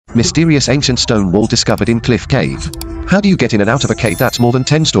Mysterious ancient stone wall discovered in Cliff Cave. How do you get in and out of a cave that's more than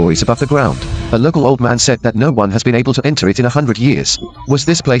 10 stories above the ground? A local old man said that no one has been able to enter it in 100 years. Was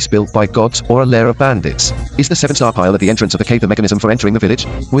this place built by gods or a lair of bandits? Is the 7-star pile at the entrance of the cave the mechanism for entering the village?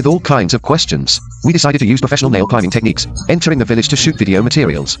 With all kinds of questions, we decided to use professional nail climbing techniques, entering the village to shoot video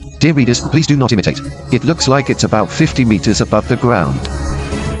materials. Dear readers, please do not imitate. It looks like it's about 50 meters above the ground.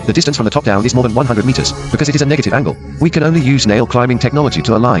 The distance from the top down is more than 100 meters, because it is a negative angle. We can only use nail climbing technology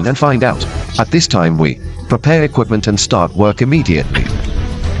to align and find out. At this time we prepare equipment and start work immediately.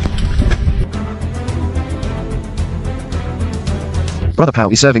 Brother Pao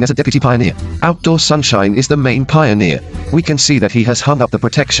is serving as a deputy pioneer. Outdoor Sunshine is the main pioneer. We can see that he has hung up the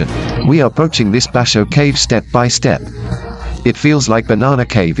protection. We are approaching this Basho cave step by step. It feels like Banana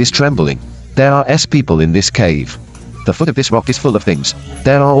Cave is trembling. There are people in this cave. The foot of this rock is full of things.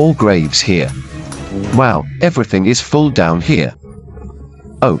 There are all graves here. Wow, everything is full down here.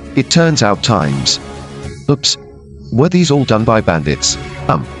 Oh, it turns out times. Oops. Were these all done by bandits?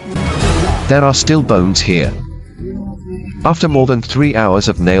 There are still bones here. After more than 3 hours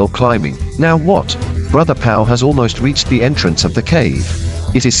of nail climbing, now what? Brother Pao has almost reached the entrance of the cave.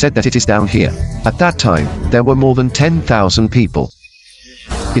 It is said that it is down here. At that time, there were more than 10,000 people.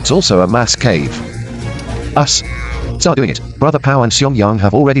 It's also a mass cave. Us. Start doing it. Brother Pao and Xiong Yang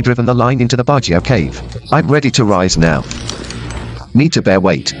have already driven the line into the Bajiao cave. I'm ready to rise now. Need to bear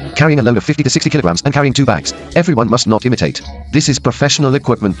weight. Carrying a load of 50 to 60 kilograms and carrying 2 bags. Everyone must not imitate. This is professional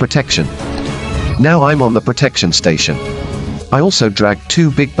equipment protection. Now I'm on the protection station. I also dragged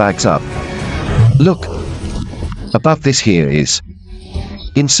 2 big bags up. Look. Above this here is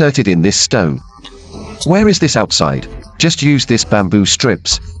inserted in this stone. Where is this outside? Just use this bamboo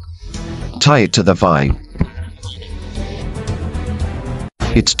strips. Tie it to the vine.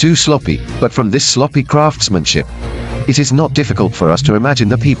 It's too sloppy, but from this sloppy craftsmanship, it is not difficult for us to imagine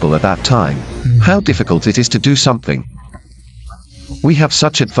the people at that time. How difficult it is to do something. We have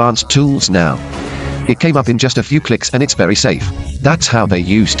such advanced tools now. It came up in just a few clicks and it's very safe. That's how they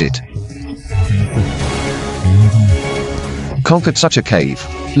used it. Conquered such a cave.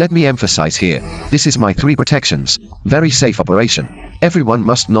 Let me emphasize here, this is my 3 protections. Very safe operation. Everyone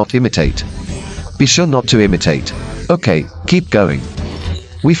must not imitate. Be sure not to imitate. Okay, keep going.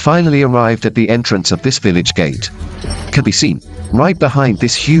 We finally arrived at the entrance of this village gate. Can be seen, right behind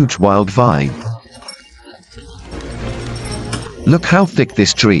this huge wild vine. Look how thick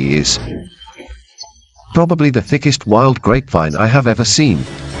this tree is. Probably the thickest wild grapevine I have ever seen.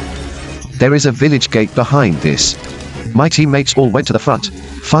 There is a village gate behind this. My teammates all went to the front.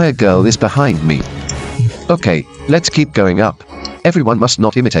 Fire Girl is behind me. Okay, let's keep going up. Everyone must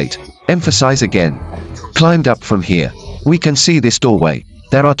not imitate. Emphasize again. Climbed up from here. We can see this doorway.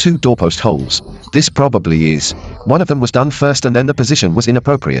 There are 2 doorpost holes. This probably is. One of them was done first and then the position was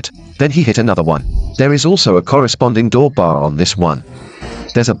inappropriate. Then he hit another one. There is also a corresponding door bar on this one.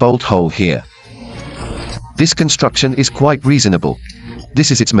 There's a bolt hole here. This construction is quite reasonable.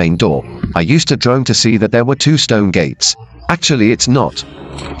 This is its main door. I used a drone to see that there were 2 stone gates. Actually it's not.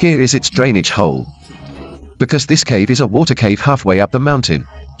 Here is its drainage hole. Because this cave is a water cave halfway up the mountain.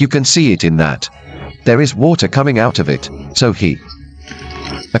 You can see it in that. There is water coming out of it. So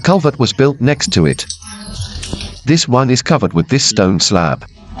a culvert was built next to it. This one is covered with this stone slab.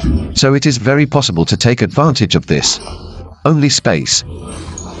 So it is very possible to take advantage of this. Only space.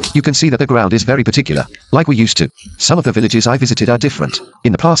 You can see that the ground is very particular, like we used to. Some of the villages I visited are different.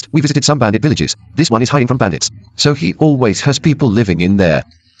 In the past, we visited some bandit villages. This one is hiding from bandits. So he always has people living in there.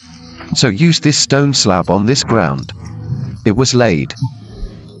 So use this stone slab on this ground. It was laid.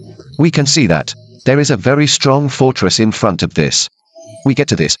 We can see that. There is a very strong fortress in front of this. We get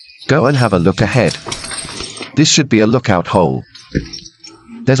to this. Go and have a look ahead. This should be a lookout hole.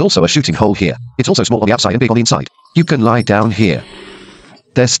 There's also a shooting hole here. It's also small on the outside and big on the inside. You can lie down here.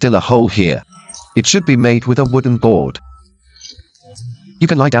 There's still a hole here. It should be made with a wooden board. You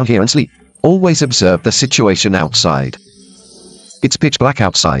can lie down here and sleep. Always observe the situation outside. It's pitch black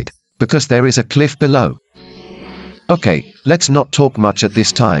outside, because there is a cliff below. Okay, let's not talk much at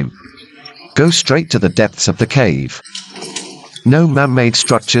this time. Go straight to the depths of the cave. No man-made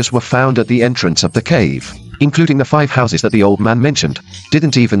structures were found at the entrance of the cave, including the 5 houses that the old man mentioned.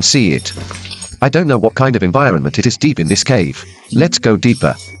 Didn't even see it. I don't know what kind of environment it is deep in this cave. Let's go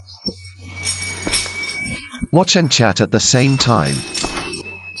deeper. Watch and chat at the same time.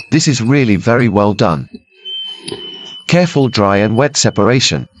 This is really very well done. Careful dry and wet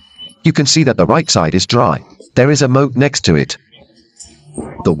separation. You can see that the right side is dry. There is a moat next to it.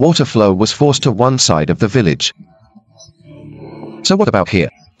 The water flow was forced to one side of the village. So what about here?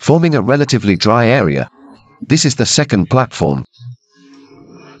 Forming a relatively dry area. This is the second platform.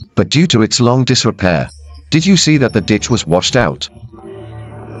 but due to its long disrepair. Did you see that the ditch was washed out?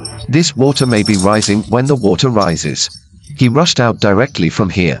 This water may be rising when the water rises. He rushed out directly from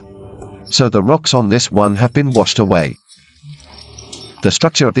here. So the rocks on this one have been washed away. The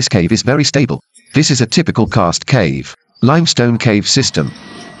structure of this cave is very stable. This is a typical karst cave, limestone cave system.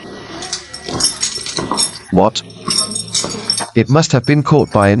 What? It must have been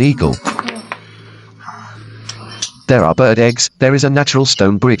caught by an eagle. There are bird eggs. There is a natural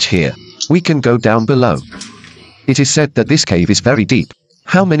stone bridge here. We can go down below. It is said that this cave is very deep.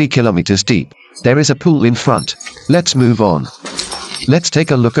 How many kilometers deep? There is a pool in front. Let's move on. Let's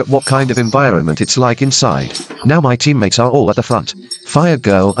take a look at what kind of environment it's like inside. Now my teammates are all at the front. Fire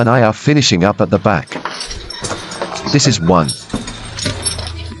Girl and I are finishing up at the back. This is one.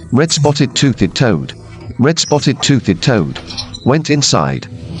 Red-spotted toothed toad. Red-spotted toothed toad. Went inside.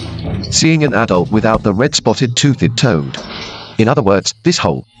 Seeing an adult without the red-spotted toothed toad. In other words, this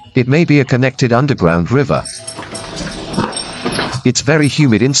hole. It may be a connected underground river. It's very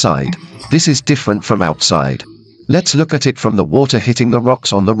humid inside. This is different from outside. Let's look at it from the water hitting the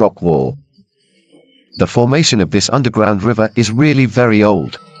rocks on the rock wall. The formation of this underground river is really very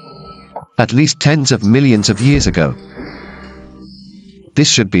old. At least tens of millions of years ago. This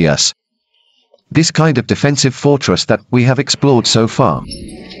should be us. This kind of defensive fortress that we have explored so far.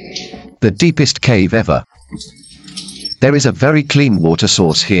 The deepest cave ever. There is a very clean water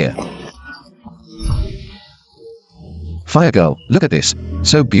source here. Fire Girl, look at this.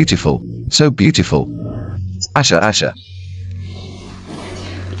 So beautiful. So beautiful. Asha.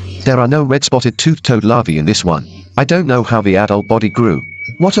 There are no red-spotted toothed toad larvae in this one. I don't know how the adult body grew.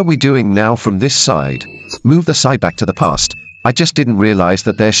 What are we doing now from this side? Move the side back to the past. I just didn't realize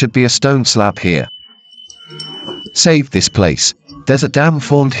that there should be a stone slab here. Save this place. There's a dam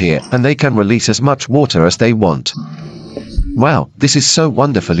formed here and they can release as much water as they want. Wow, this is so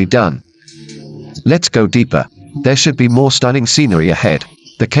wonderfully done. Let's go deeper. There should be more stunning scenery ahead.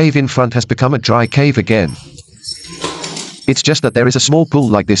 The cave in front has become a dry cave again. It's just that there is a small pool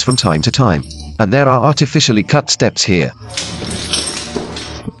like this from time to time, and there are artificially cut steps here.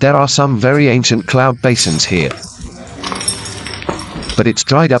 There are some very ancient cloud basins here. But it's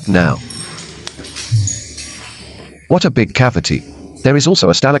dried up now. What a big cavity. There is also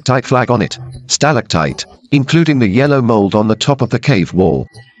a stalactite flag on it. Stalactite, including the yellow mold on the top of the cave wall.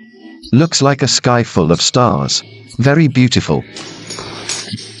 Looks like a sky full of stars. Very beautiful.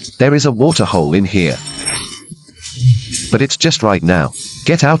 There is a water hole in here. But it's just right now.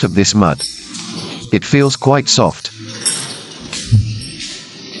 Get out of this mud. It feels quite soft.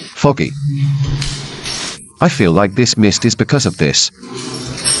 Foggy. I feel like this mist is because of this.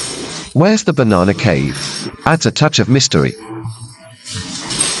 Where's the banana cave? Adds a touch of mystery.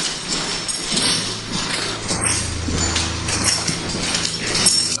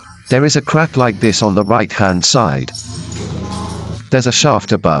 There is a crack like this on the right-hand side. There's a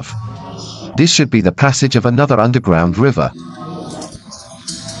shaft above. This should be the passage of another underground river.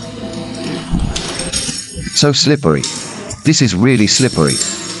 So slippery. This is really slippery.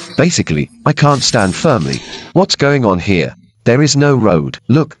 Basically, I can't stand firmly. What's going on here? There is no road.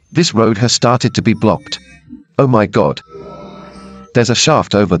 Look, this road has started to be blocked. Oh my god. There's a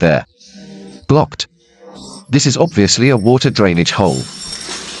shaft over there. Blocked. This is obviously a water drainage hole.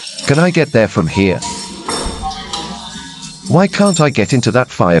 Can I get there from here? Why can't I get into that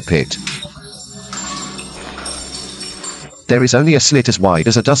fire pit? There is only a slit as wide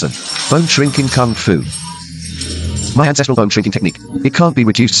as a dozen. Bone shrinking kung fu. My ancestral bone shrinking technique. It can't be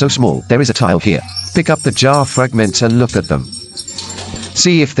reduced so small. There is a tile here. Pick up the jar fragments and look at them.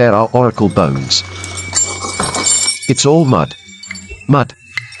 See if there are oracle bones. It's all mud. Mud.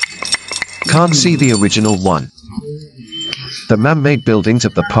 Can't see the original one. The man-made buildings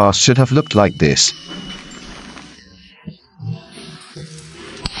of the past should have looked like this.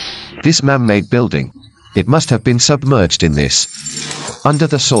 This man-made building. It must have been submerged in this. Under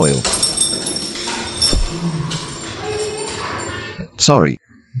the soil. Sorry.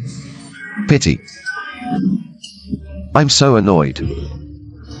 Pity. I'm so annoyed.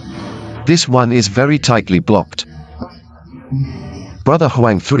 This one is very tightly blocked. Brother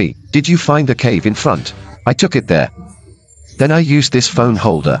Huang 3, did you find the cave in front? I took it there. Then I used this phone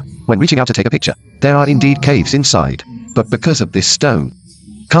holder. When reaching out to take a picture, there are indeed caves inside. But because of this stone,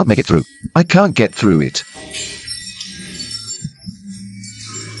 can't make it through. I can't get through it.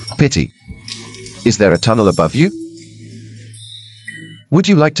 Pity. Is there a tunnel above you? Would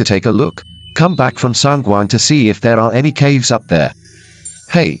you like to take a look? Come back from Sangguan to see if there are any caves up there.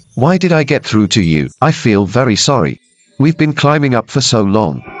 Hey, why did I get through to you? I feel very sorry. We've been climbing up for so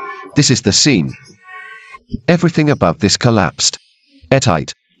long. This is the scene. Everything above this collapsed.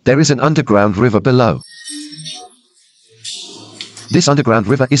 Airtight. there is an underground river below. This underground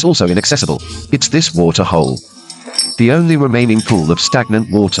river is also inaccessible. It's this water hole, the only remaining pool of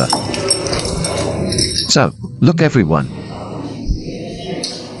stagnant water. So, look everyone.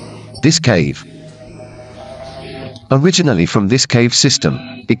 This cave. Originally from this cave system,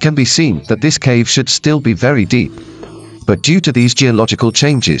 it can be seen that this cave should still be very deep. But due to these geological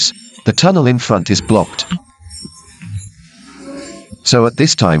changes, the tunnel in front is blocked. So at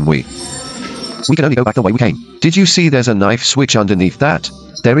this time we can only go back the way we came. Did you see there's a knife switch underneath that?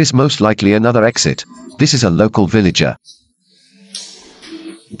 There is most likely another exit. This is a local villager.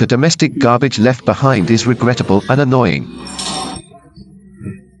 The domestic garbage left behind is regrettable and annoying.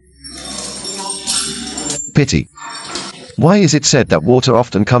 Pity. Why is it said that water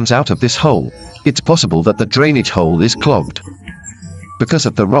often comes out of this hole? It's possible that the drainage hole is clogged. Because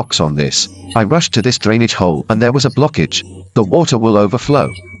of the rocks on this, I rushed to this drainage hole and there was a blockage. The water will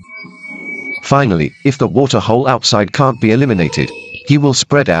overflow. Finally, if the water hole outside can't be eliminated, he will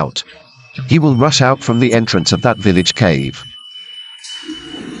spread out. He will rush out from the entrance of that village cave.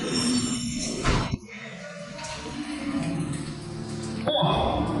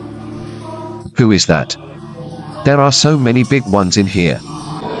 Who is that? There are so many big ones in here.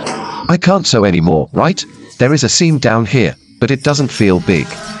 I can't sew anymore, right? There is a seam down here, but it doesn't feel big.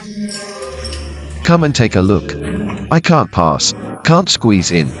 Come and take a look. I can't pass. Can't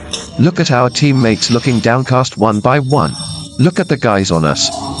squeeze in. Look at our teammates looking downcast one by one. Look at the guys on us.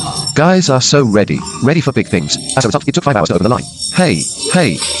 Guys are so ready for big things. As a result, it took 5 hours to over the line.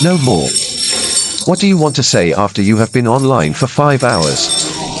 Hey, no more. What do you want to say after you have been online for 5 hours?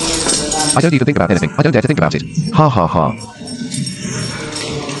 I don't even think about anything. I don't dare to think about it. Ha ha ha.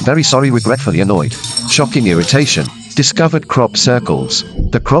 Very sorry, regretfully annoyed. Shocking irritation. Discovered crop circles.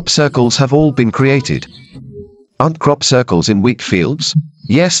 The crop circles have all been created. Aren't crop circles in wheat fields?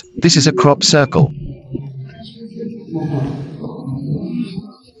 Yes, this is a crop circle.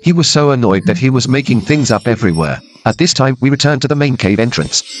 He was so annoyed that he was making things up everywhere. At this time, we returned to the main cave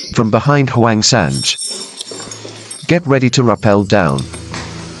entrance. From behind Huang Sanj. Get ready to rappel down.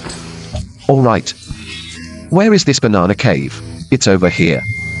 Alright. Where is this banana cave? It's over here.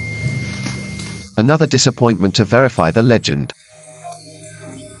 Another disappointment to verify the legend.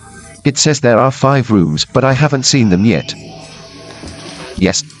 It says there are 5 rooms, but I haven't seen them yet.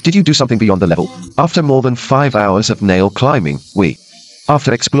 Yes, did you do something beyond the level? After more than 5 hours of nail climbing,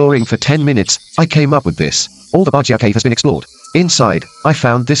 after exploring for 10 minutes, I came up with this. All the Bajia cave has been explored. Inside, I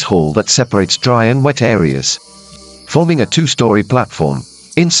found this hall that separates dry and wet areas, forming a 2-story platform.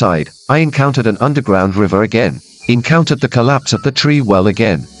 Inside, I encountered an underground river again. Encountered the collapse of the tree well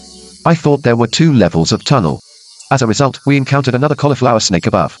again. I thought there were 2 levels of tunnel. As a result, we encountered another cauliflower snake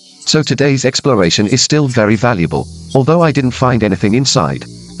above. So today's exploration is still very valuable. Although I didn't find anything inside.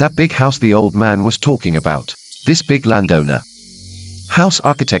 That big house the old man was talking about. This big landowner. House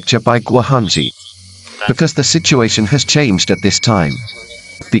architecture by Guohanji. Because the situation has changed at this time.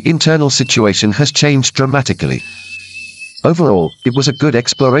 The internal situation has changed dramatically. Overall, it was a good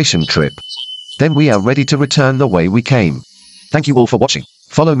exploration trip. Then we are ready to return the way we came. Thank you all for watching.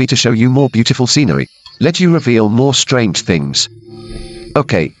 Follow me to show you more beautiful scenery. Let you reveal more strange things.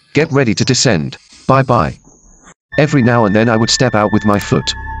 Okay, get ready to descend. Bye bye. Every now and then I would step out with my foot.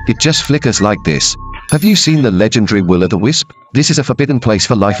 It just flickers like this. Have you seen the legendary will-o'-the-wisp? This is a forbidden place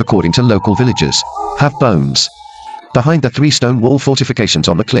for life according to local villagers. Have bones. Behind the 3 stone wall fortifications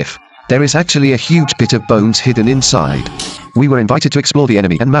on the cliff, there is actually a huge pit of bones hidden inside. We were invited to explore the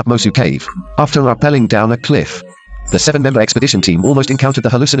enemy and map Mosu Cave. After rappelling down a cliff, the 7-member expedition team almost encountered the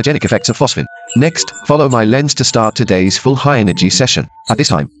hallucinogenic effects of phosphine. Next, follow my lens to start today's full high-energy session. At this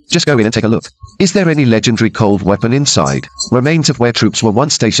time, just go in and take a look. Is there any legendary cold weapon inside? Remains of where troops were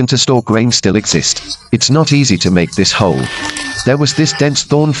once stationed to store grain still exist. It's not easy to make this hole. There was this dense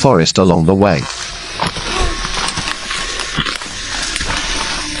thorn forest along the way.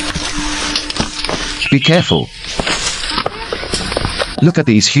 Be careful. Look at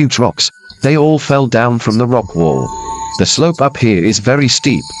these huge rocks. They all fell down from the rock wall. The slope up here is very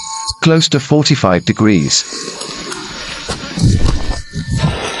steep, close to 45 degrees.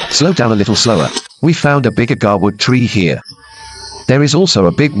 Slow down a little slower. We found a big agarwood tree here. There is also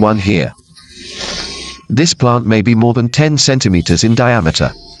a big one here. This plant may be more than 10 centimeters in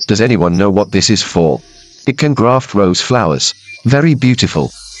diameter. Does anyone know what this is for? It can graft rose flowers. Very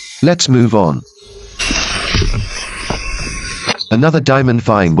beautiful. Let's move on. Another diamond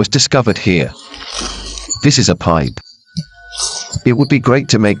vine was discovered here. This is a pipe. It would be great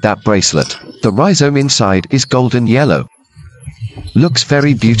to make that bracelet. The rhizome inside is golden yellow. Looks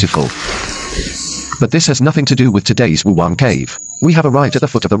very beautiful. But this has nothing to do with today's Wuwang Cave. We have arrived at the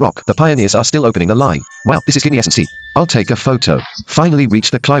foot of the rock. The pioneers are still opening the line. Wow, this is Guinea. I'll take a photo. Finally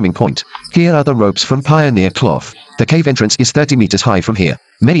reached the climbing point. Here are the ropes from pioneer cloth. The cave entrance is 30 meters high from here.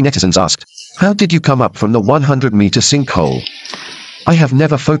 Many netizens asked, how did you come up from the 100-meter sinkhole? I have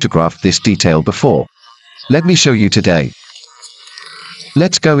never photographed this detail before. Let me show you today.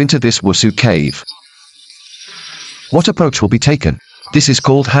 Let's go into this Wusu cave. What approach will be taken? This is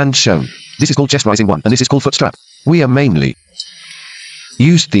called hand shown. This is called chest rising 1, and this is called foot strap. We are mainly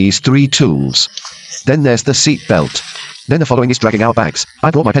used these 3 tools. Then there's the seat belt. Then the following is dragging our bags.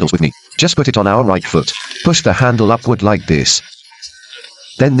 I brought my pedals with me. Just put it on our right foot. Push the handle upward like this.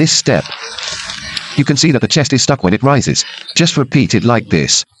 Then this step. You can see that the chest is stuck when it rises. Just repeat it like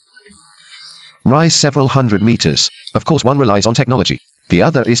this. Rise several hundred meters. Of course, one relies on technology. The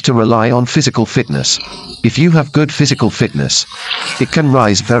other is to rely on physical fitness. If you have good physical fitness, it can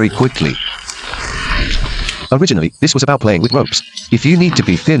rise very quickly. Originally, this was about playing with ropes. If you need to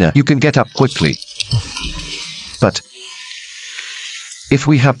be thinner, you can get up quickly. But if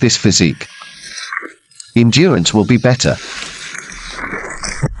we have this physique, endurance will be better.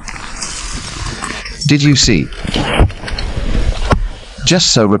 Did you see?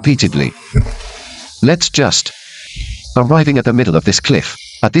 Just so repeatedly. Let's just arriving at the middle of this cliff.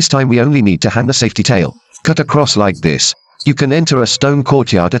 At this time we only need to hang the safety tail. Cut across like this. You can enter a stone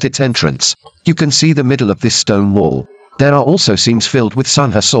courtyard at its entrance. You can see the middle of this stone wall. There are also seams filled with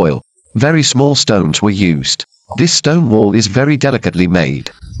sanha soil. Very small stones were used. This stone wall is very delicately made.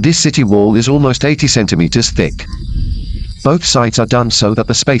 This city wall is almost 80 centimeters thick. Both sides are done so that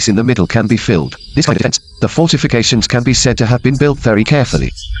the space in the middle can be filled. This kind of defense, the fortifications can be said to have been built very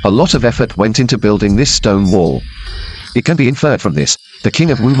carefully. A lot of effort went into building this stone wall. It can be inferred from this, the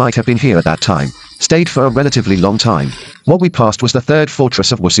king of Wu might have been here at that time, stayed for a relatively long time. What we passed was the 3rd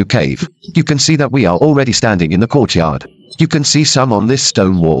fortress of Wusu Cave. You can see that we are already standing in the courtyard. You can see some on this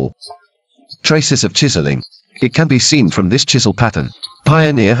stone wall. Traces of chiseling. It can be seen from this chisel pattern.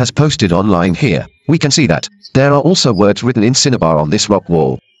 Pioneer has posted online here. We can see that. There are also words written in cinnabar on this rock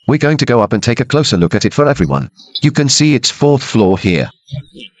wall. We're going to go up and take a closer look at it for everyone. You can see its 4th floor here.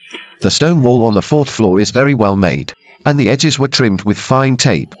 The stone wall on the 4th floor is very well made. And the edges were trimmed with fine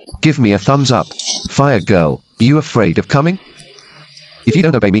tape. Give me a thumbs up. Fire girl, you afraid of coming? If you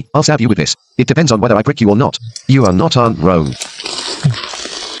don't obey me, I'll stab you with this. It depends on whether I prick you or not. You are not Aunt Rome.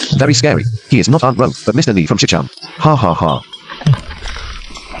 Very scary. He is not Aunt Rome, but Mr. Lee from Chicham. Ha ha ha.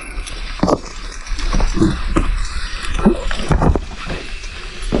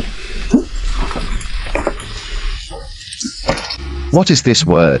 What is this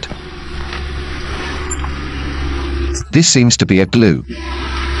word? This seems to be a glue.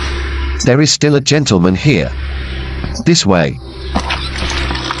 There is still a gentleman here. This way.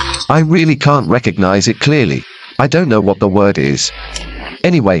 I really can't recognize it clearly. I don't know what the word is.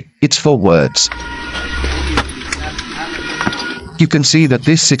 Anyway, it's 4 words. You can see that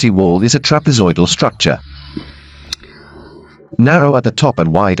this city wall is a trapezoidal structure. Narrow at the top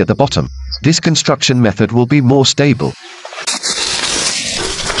and wide at the bottom. This construction method will be more stable.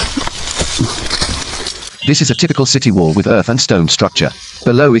 This is a typical city wall with earth and stone structure.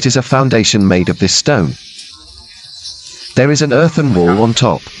 Below it is a foundation made of this stone. There is an earthen wall on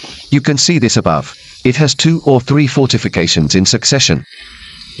top. You can see this above. It has 2 or 3 fortifications in succession.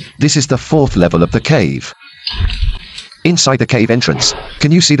 This is the 4th level of the cave. Inside the cave entrance,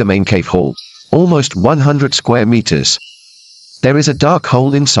 can you see the main cave hall? Almost 100 square meters. There is a dark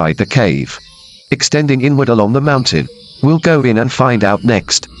hole inside the cave, extending inward along the mountain. We'll go in and find out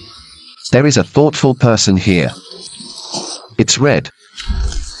next. There is a thoughtful person here. It's red.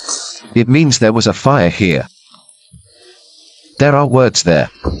 It means there was a fire here. There are words there.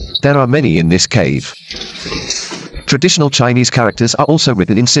 There are many in this cave. Traditional Chinese characters are also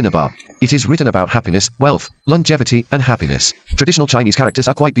written in cinnabar. It is written about happiness, wealth, longevity, and happiness. Traditional Chinese characters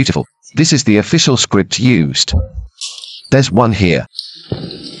are quite beautiful. This is the official script used. There's one here.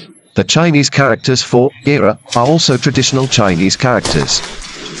 The Chinese characters for era are also traditional Chinese characters.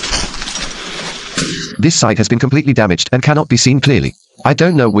 This side has been completely damaged and cannot be seen clearly. I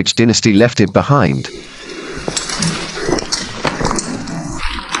don't know which dynasty left it behind.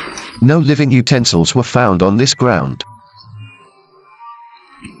 No living utensils were found on this ground.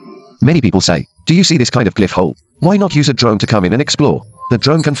 Many people say, do you see this kind of glyph hole? Why not use a drone to come in and explore? The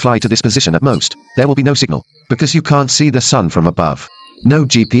drone can fly to this position at most. There will be no signal, because you can't see the sun from above. No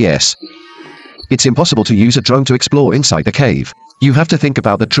GPS. It's impossible to use a drone to explore inside the cave. You have to think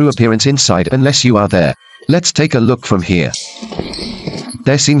about the true appearance inside unless you are there. Let's take a look from here.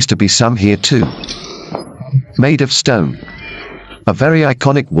 There seems to be some here too. Made of stone. A very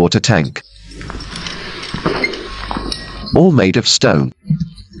iconic water tank. all made of stone.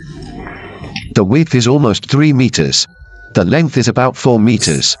 The width is almost 3 meters. The length is about 4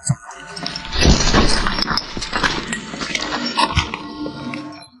 meters.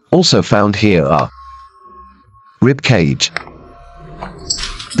 Also found here are rib cage.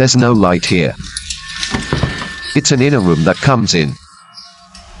 There's no light here. It's an inner room that comes in.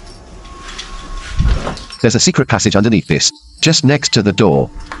 There's a secret passage underneath this, just next to the door.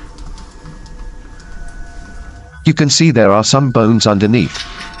 You can see there are some bones underneath.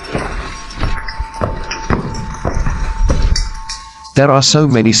 There are so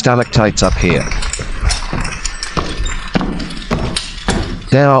many stalactites up here.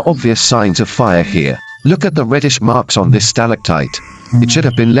 There are obvious signs of fire here. Look at the reddish marks on this stalactite. It should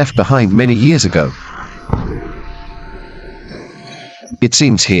have been left behind many years ago. It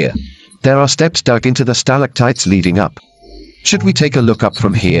seems here. There are steps dug into the stalactites leading up. Should we take a look up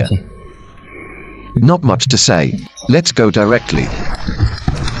from here? Not much to say. Let's go directly.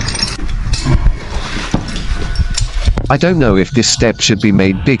 I don't know if this step should be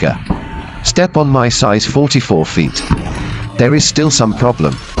made bigger. Step on my size 44 feet. There is still some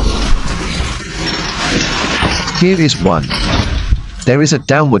problem. Here is one. There is a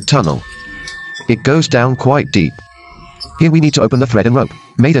downward tunnel. It goes down quite deep. Here we need to open the thread and rope.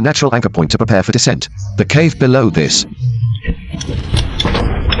 Made a natural anchor point to prepare for descent. The cave below this.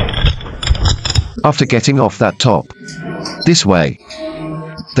 After getting off that top. This way.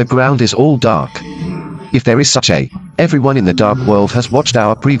 The ground is all dark. If there is such a, everyone in the dark world has watched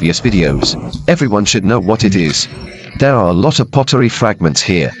our previous videos. Everyone should know what it is. There are a lot of pottery fragments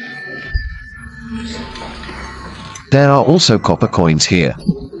here. There are also copper coins here.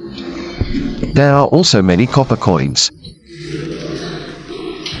 There are also many copper coins.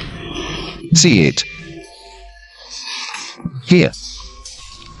 See it? Here.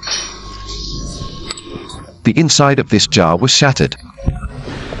 The inside of this jar was shattered.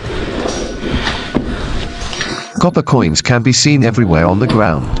 Copper coins can be seen everywhere on the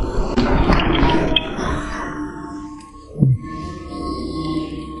ground.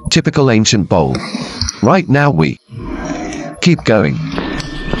 Typical ancient bowl. Right now we keep going.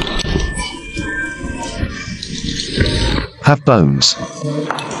 Have bones.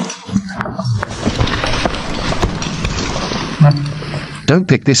 Don't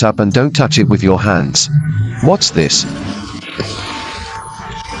pick this up and don't touch it with your hands. What's this?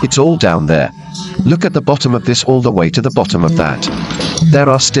 It's all down there. Look at the bottom of this all the way to the bottom of that. There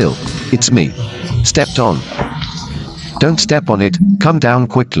are still. It's me. Stepped on. Don't step on it. Come down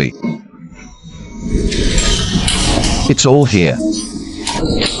quickly. It's all here.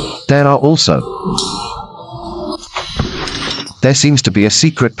 There are also. There seems to be a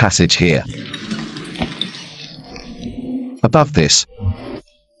secret passage here. Above this.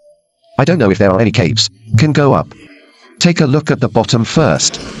 I don't know if there are any caves. Can go up. Take a look at the bottom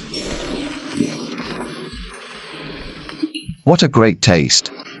first. What a great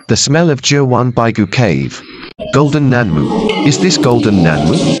taste. The smell of XiaoBei Cave. Golden Nanmu. Is this Golden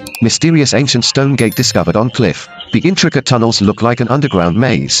Nanmu? Mysterious ancient stone gate discovered on cliff. The intricate tunnels look like an underground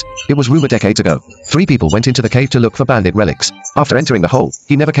maze. It was rumored decades ago. 3 people went into the cave to look for bandit relics. After entering the hole,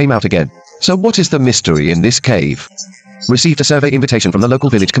 he never came out again. So what is the mystery in this cave? Received a survey invitation from the local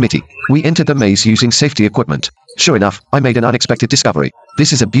village committee. We entered the maze using safety equipment. Sure enough, I made an unexpected discovery.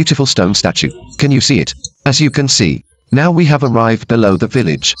 This is a beautiful stone statue. Can you see it? As you can see. Now we have arrived below the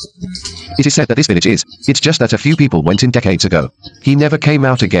village. It is said that this village is. It's just that a few people went in decades ago. He never came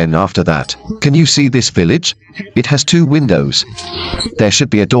out again after that. Can you see this village? It has 2 windows. There should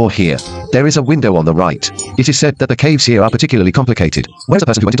be a door here. There is a window on the right. It is said that the caves here are particularly complicated. Where's the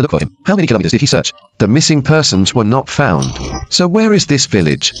person who went in to look for him? How many kilometers did he search? The missing persons were not found. So where is this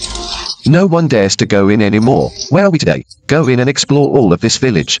village? No one dares to go in anymore. Where are we today? Go in and explore all of this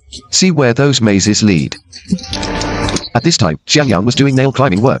village. See where those mazes lead. At this time, Xiang was doing nail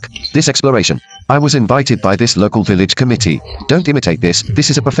climbing work. This exploration. I was invited by this local village committee. Don't imitate this. This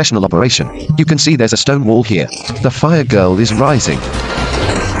is a professional operation. You can see there's a stone wall here. The fire girl is rising.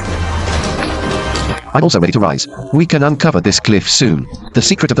 I'm also ready to rise. We can uncover this cliff soon. The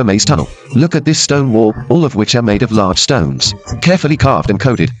secret of the maze tunnel. Look at this stone wall, all of which are made of large stones. Carefully carved and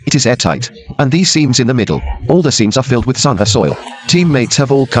coated. It is airtight. And these seams in the middle. All the seams are filled with sun or soil. Teammates have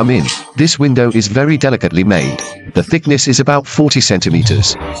all come in. This window is very delicately made. The thickness is about 40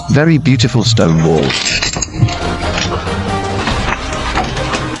 centimeters. Very beautiful stone wall.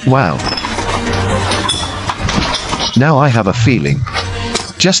 Wow. Now I have a feeling.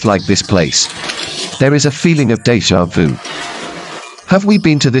 Just like this place. There is a feeling of deja vu. Have we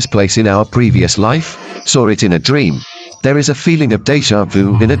been to this place in our previous life? Saw it in a dream. There is a feeling of deja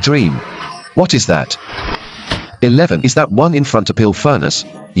vu in a dream. What is that? 11 is that one in front of Pill Furnace.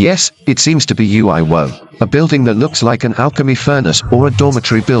 Yes, it seems to be XiaoBei, a building that looks like an alchemy furnace or a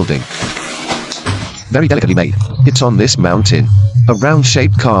dormitory building. Very delicately made. It's on this mountain. A round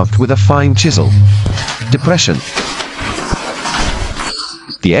shape carved with a fine chisel. Depression.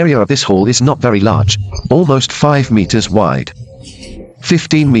 The area of this hall is not very large. Almost 5 meters wide.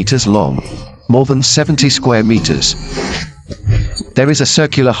 15 meters long. More than 70 square meters. There is a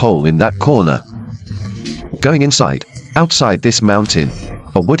circular hole in that corner. Going inside, outside this mountain,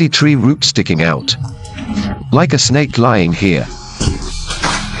 a woody tree root sticking out. Like a snake lying here.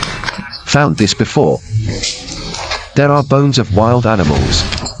 Found this before. There are bones of wild animals.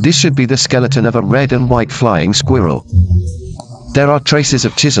 This should be the skeleton of a red and white flying squirrel. There are traces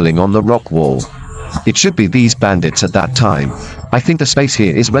of chiseling on the rock wall. It should be these bandits at that time. I think the space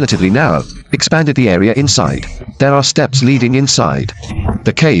here is relatively narrow. Expanded the area inside. There are steps leading inside.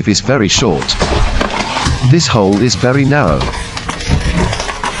 The cave is very short. This hole is very narrow.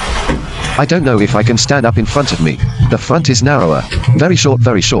 I don't know if I can stand up in front of me. The front is narrower. Very short,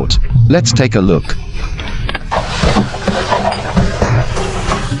 very short. Let's take a look.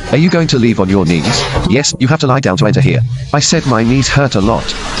 Are you going to leave on your knees? Yes, you have to lie down to enter here. I said my knees hurt a lot.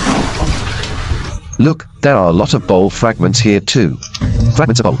 Look, there are a lot of bowl fragments here too.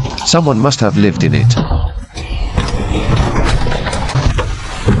 Fragments of bowl. Someone must have lived in it.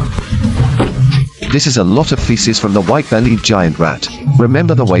 This is a lot of feces from the white-bellied giant rat.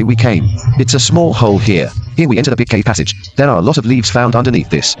 Remember the way we came? It's a small hole here. Here we enter the big cave passage. There are a lot of leaves found underneath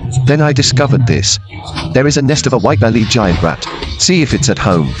this. Then I discovered this. There is a nest of a white-bellied giant rat. See if it's at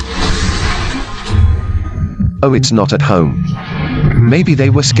home. Oh, it's not at home. Maybe they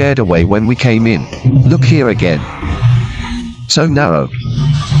were scared away when we came in. Look here again. So narrow.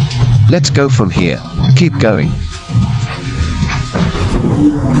 Let's go from here. Keep going.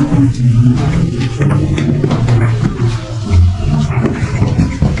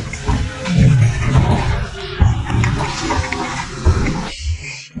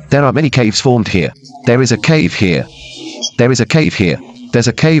 There are many caves formed here. There is a cave here. There is a cave here. There's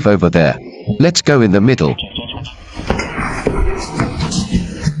a cave over there. Let's go in the middle.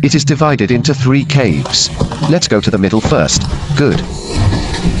 It is divided into 3 caves. Let's go to the middle first. Good.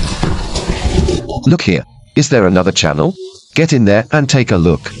 Look here. Is there another channel? Get in there and take a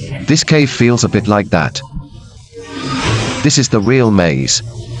look. This cave feels a bit like that. This is the real maze.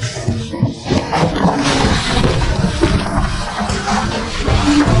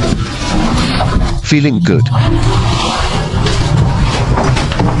 Feeling good.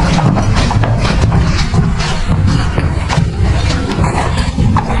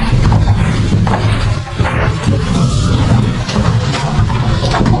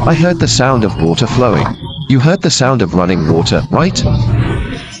 I heard the sound of water flowing. You heard the sound of running water, right?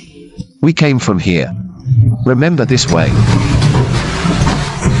 We came from here. Remember this way.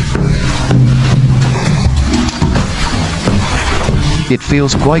 It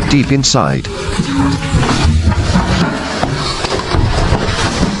feels quite deep inside.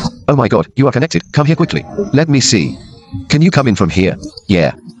 Oh my god, you are connected. Come here quickly. Let me see. Can you come in from here?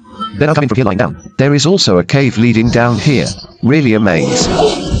 Yeah. Then I'll come in from here lying down. There is also a cave leading down here. Really a maze.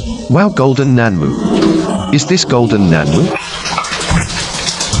 Wow, golden Nanmu. Is this golden Nanmu?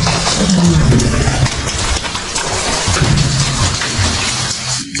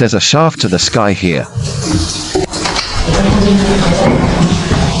 There's a shaft to the sky here.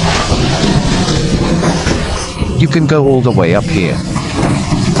 You can go all the way up here.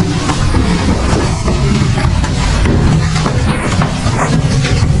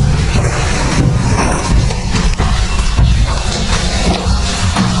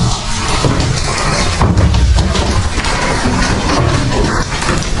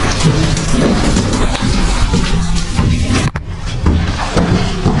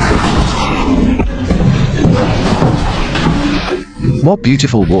 What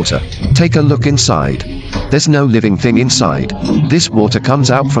beautiful water. Take a look inside. There's no living thing inside. This water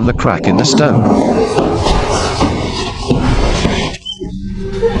comes out from the crack in the stone.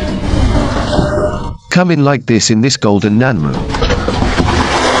 Come in like this in this golden Nanmu.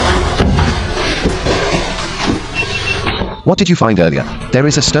 What did you find earlier? There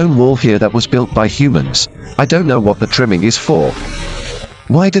is a stone wall here that was built by humans. I don't know what the trimming is for.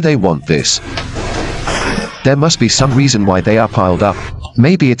 Why do they want this? There must be some reason why they are piled up.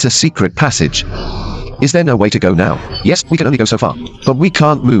 Maybe it's a secret passage. Is there no way to go now? Yes, we can only go so far. But we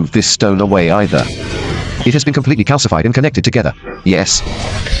can't move this stone away either. It has been completely calcified and connected together. Yes.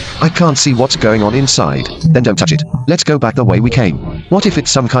 I can't see what's going on inside. Then don't touch it. Let's go back the way we came. What if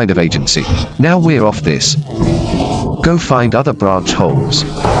it's some kind of agency? Now we're off this. Go find other branch holes.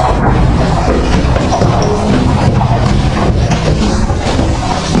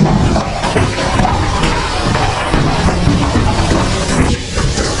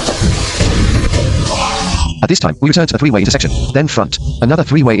 This time, we return to the three-way intersection. Then front. Another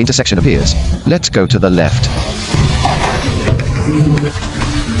three-way intersection appears. Let's go to the left.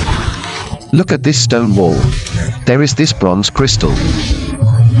 Look at this stone wall. There is this bronze crystal.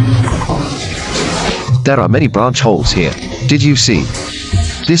 There are many branch holes here. Did you see?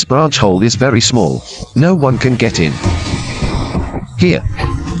 This branch hole is very small. No one can get in. Here.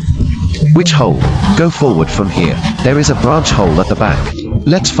 Which hole? Go forward from here. There is a branch hole at the back.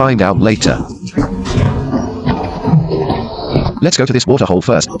 Let's find out later. Let's go to this water hole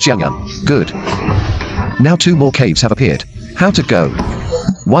first. Xiangyan. Good. Now 2 more caves have appeared. How to go?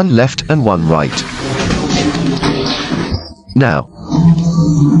 1 left and 1 right. Now.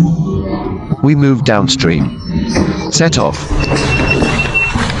 We move downstream. Set off.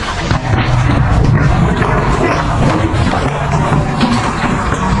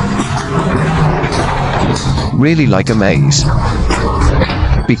 Really like a maze.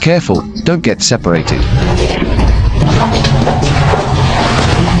 Be careful, don't get separated.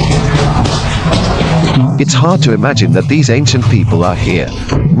 It's hard to imagine that these ancient people are here.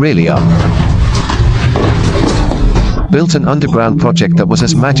 Really are. Built an underground project that was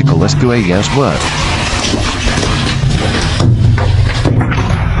as magical as XiaoBei's work.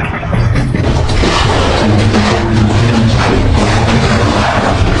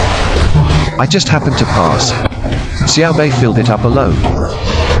 I just happened to pass. XiaoBei filled it up alone.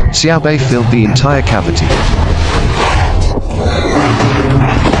 XiaoBei filled the entire cavity.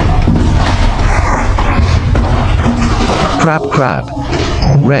 Crab.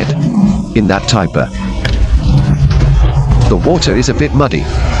 Red. In that typer. The water is a bit muddy.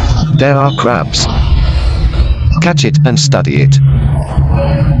 There are crabs. Catch it and study it.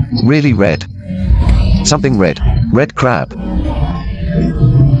 Really red. Something red. Red crab.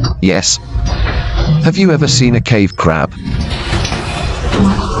 Yes. Have you ever seen a cave crab?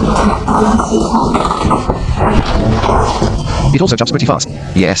 It also jumps pretty fast.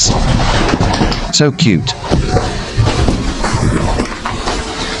 Yes. So cute.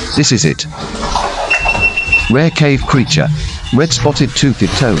 This is it. Rare cave creature. Red spotted toothed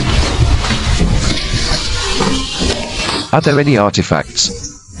toad. Are there any artifacts?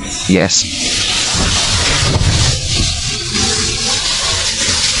 Yes.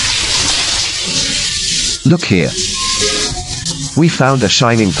 Look here. We found a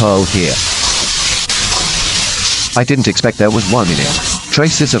shining pearl here. I didn't expect there was one in it.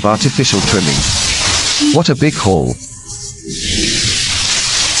 Traces of artificial trimming. What a big haul.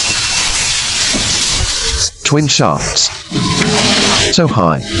 Twin shafts. So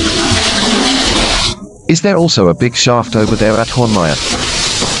high. Is there also a big shaft over there at Hornmeyer?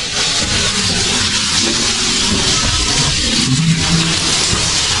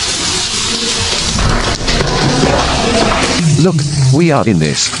 Look, we are in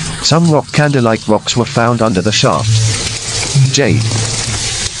this. Some rock candy-like rocks were found under the shaft. Jade.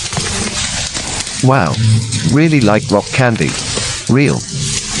 Wow. Really like rock candy. Real.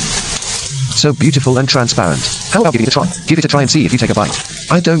 So beautiful and transparent. How about giving it a try? Give it a try and see if you take a bite.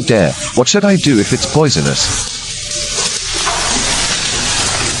 I don't dare. What should I do if it's poisonous?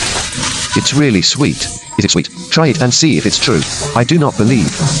 It's really sweet. Is it sweet? Try it and see if it's true. I do not believe.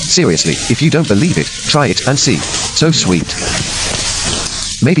 Seriously, if you don't believe it, try it and see. So sweet.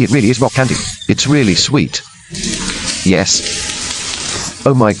 Maybe it really is rock candy. It's really sweet. Yes.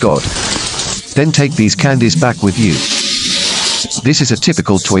 Oh my god. Then take these candies back with you. This is a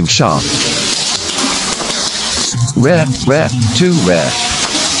typical twin shaft. Rare, too rare.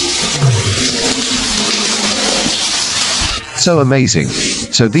 So amazing.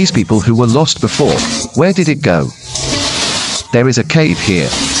 So these people who were lost before, where did it go? There is a cave here.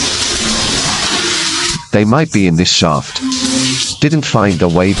 They might be in this shaft. Didn't find a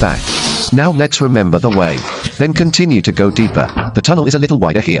way back. Now let's remember the way. Then continue to go deeper. The tunnel is a little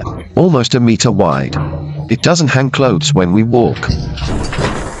wider here. Almost 1 meter wide. It doesn't hang clothes when we walk.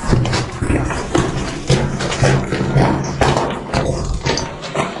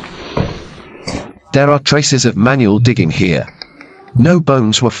 There are traces of manual digging here. No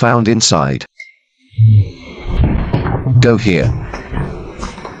bones were found inside. Go here.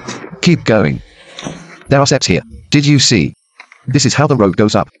 Keep going. There are steps here. Did you see? This is how the road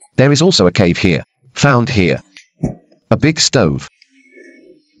goes up. There is also a cave here. Found here. A big stove.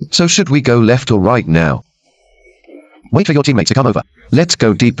 So should we go left or right now? Wait for your teammates to come over. Let's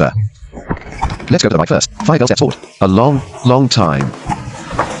go deeper. Let's go to the right first. 5 steps forward. A long, long time.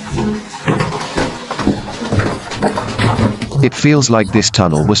 It feels like this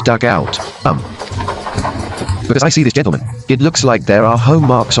tunnel was dug out. Because I see this gentleman. It looks like there are home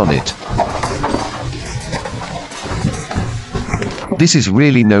marks on it. This is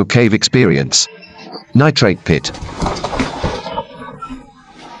really no cave experience. Nitrate pit.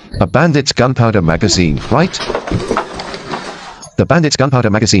 A bandit's gunpowder magazine, right? The bandit's gunpowder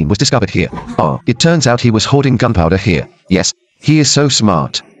magazine was discovered here. Ah, it turns out he was hoarding gunpowder here. Yes, he is so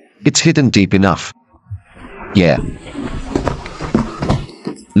smart. It's hidden deep enough. Yeah.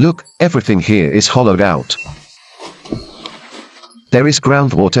 Look, everything here is hollowed out. There is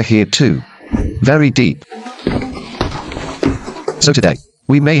groundwater here too. Very deep. So today,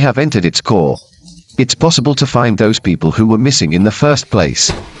 we may have entered its core. It's possible to find those people who were missing in the first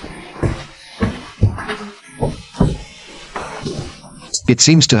place. It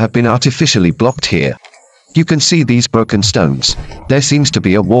seems to have been artificially blocked here. You can see these broken stones. There seems to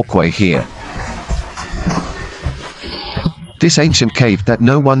be a walkway here. This ancient cave that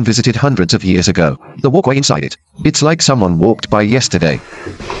no one visited hundreds of years ago. The walkway inside it. It's like someone walked by yesterday.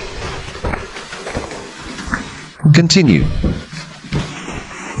 Continue.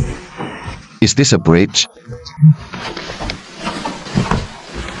 Is this a bridge?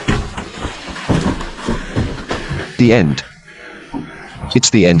 The end.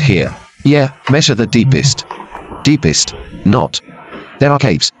 It's the end here. Yeah, measure the deepest. Deepest. Not. There are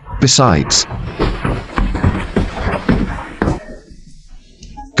caves. Besides.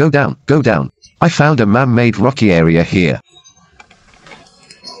 Go down, go down. I found a man-made rocky area here.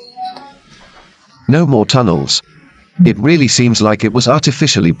 No more tunnels. It really seems like it was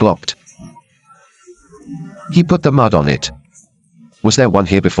artificially blocked. He put the mud on it. Was there one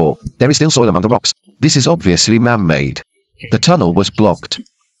here before? There is still soil among the rocks. This is obviously man-made. The tunnel was blocked.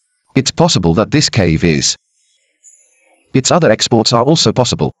 It's possible that this cave is. Its other exports are also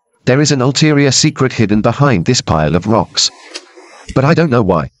possible. There is an ulterior secret hidden behind this pile of rocks. But I don't know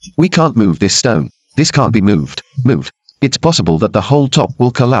why. We can't move this stone. This can't be moved. Moved. It's possible that the whole top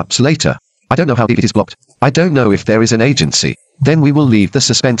will collapse later. I don't know how deep it is blocked. I don't know if there is an agency. Then we will leave the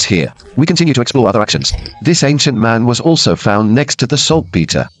suspense here. We continue to explore other actions. This ancient man was also found next to the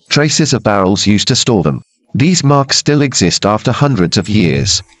saltpeter. Traces of barrels used to store them. These marks still exist after hundreds of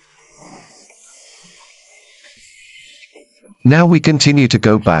years. Now we continue to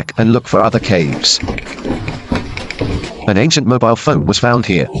go back and look for other caves. An ancient mobile phone was found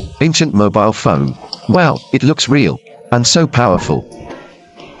here. Ancient mobile phone. Wow, it looks real. And so powerful.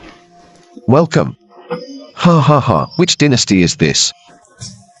 Welcome. Ha ha ha, which dynasty is this?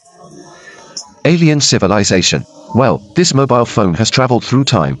 Alien civilization. Well, this mobile phone has traveled through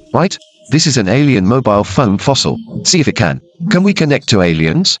time, right? This is an alien mobile phone fossil. See if it can. Can we connect to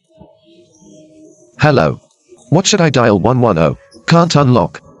aliens? Hello. What should I dial 110? Can't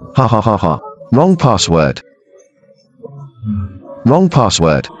unlock. Ha ha ha ha. Wrong password. Wrong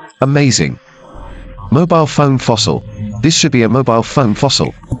password. Amazing. Mobile phone fossil. This should be a mobile phone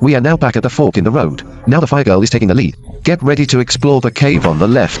fossil. We are now back at the fork in the road. Now the fire girl is taking the lead. Get ready to explore the cave on the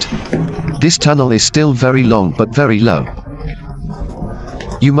left. This tunnel is still very long but very low.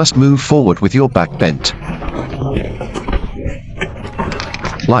 You must move forward with your back bent.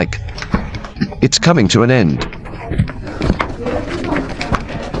 Like. It's coming to an end.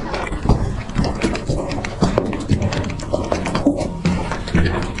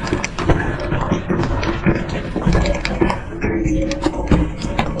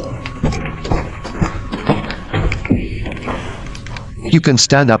 You can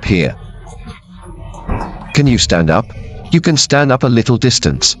stand up here. Can you stand up? You can stand up a little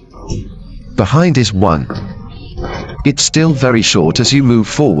distance. Behind is one. It's still very short as you move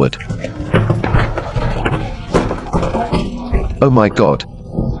forward. Oh my god.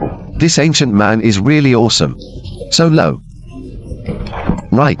 This ancient man is really awesome. So low.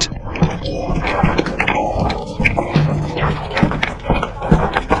 Right.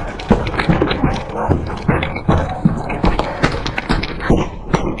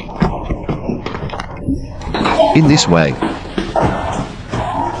 In this way.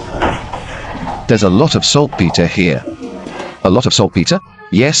 There's a lot of saltpeter here. A lot of saltpeter?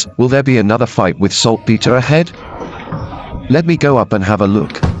 Yes, will there be another fight with saltpeter ahead? Let me go up and have a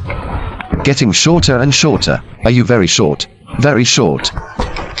look. Getting shorter and shorter. Are you very short? Very short.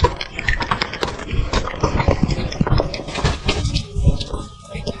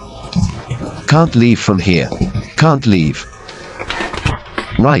 Can't leave from here. Can't leave.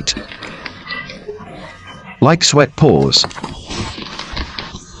 Right. Like sweat pores.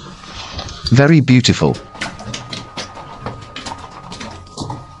 Very beautiful.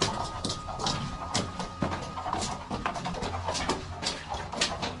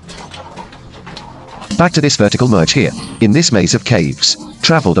 Back to this vertical merge here. In this maze of caves,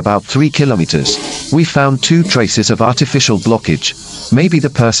 traveled about 3 kilometers, we found 2 traces of artificial blockage. Maybe the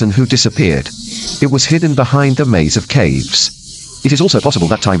person who disappeared. It was hidden behind the maze of caves. It is also possible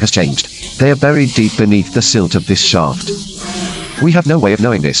that time has changed. They are buried deep beneath the silt of this shaft. We have no way of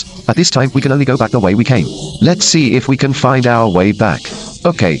knowing this. At this time, we can only go back the way we came. Let's see if we can find our way back.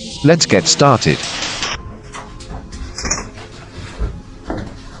 Okay, let's get started.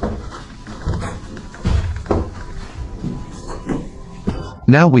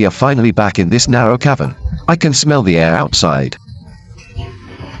 Now we are finally back in this narrow cavern. I can smell the air outside.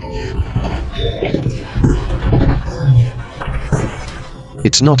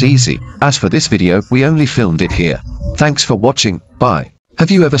 It's not easy. As for this video, we only filmed it here. Thanks for watching, bye.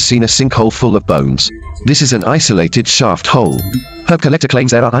 Have you ever seen a sinkhole full of bones? This is an isolated shaft hole. Herb Collector claims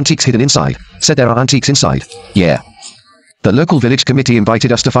there are antiques hidden inside. Said there are antiques inside. Yeah. The local village committee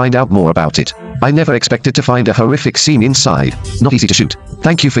invited us to find out more about it. I never expected to find a horrific scene inside. Not easy to shoot.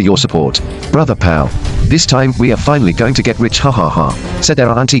 Thank you for your support, Brother Pal. This time we are finally going to get rich, ha ha ha. Said there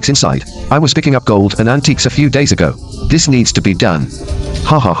are antiques inside. I was picking up gold and antiques a few days ago. This needs to be done.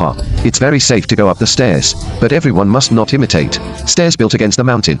 Ha ha ha. It's very safe to go up the stairs, but everyone must not imitate. Stairs built against the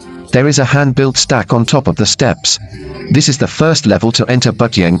mountain. There is a hand-built stack on top of the steps. This is the first level to enter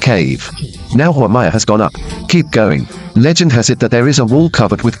Butyang Cave. Now Huamaya has gone up. Keep going. Legend has it that there is a wall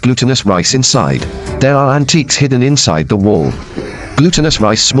covered with glutinous rice inside. There are antiques hidden inside the wall. Glutinous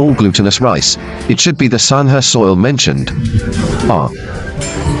rice, small glutinous rice. It should be the Sanhe soil mentioned. Ah.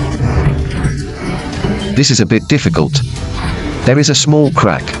 This is a bit difficult. There is a small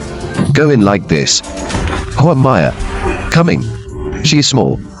crack. Go in like this. Huamaya. Coming. She is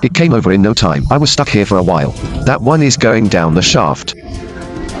small. It came over in no time. I was stuck here for a while. That one is going down the shaft.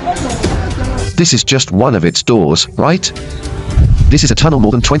 This is just one of its doors, right? This is a tunnel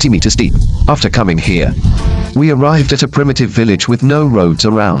more than 20 meters deep. After coming here, we arrived at a primitive village with no roads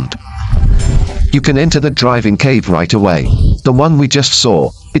around. You can enter the driving cave right away. The one we just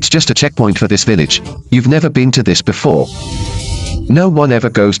saw. It's just a checkpoint for this village. You've never been to this before. No one ever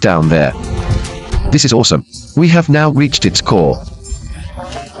goes down there. This is awesome. We have now reached its core.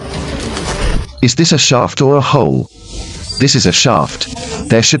 Is this a shaft or a hole? This is a shaft.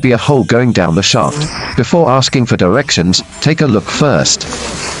 There should be a hole going down the shaft. Before asking for directions, take a look first.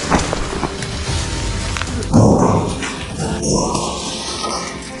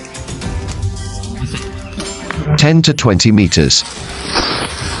 "10 to 20 meters.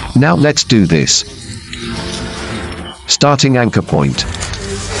 Now let's do this. Starting anchor point.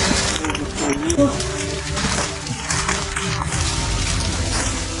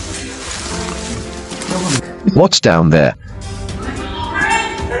 What's down there?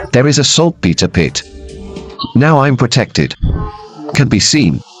 There is a saltpeter pit. Now I'm protected. Can be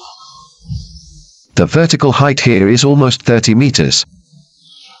seen. The vertical height here is almost 30 meters.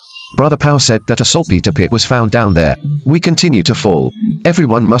 Brother Pao said that a saltpeter pit was found down there. We continue to fall.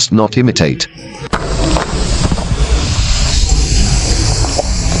 Everyone must not imitate.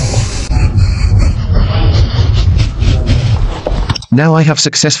 Now I have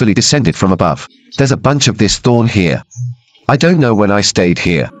successfully descended from above. There's a bunch of this thorn here. I don't know when I stayed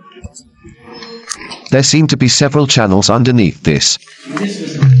here. There seem to be several channels underneath this.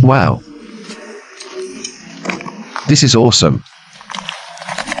 Wow. This is awesome.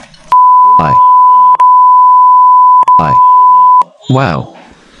 Wow.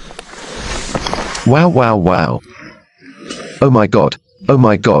 Wow, wow, wow. Oh my god. Oh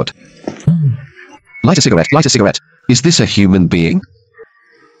my god. Light a cigarette, light a cigarette. Is this a human being?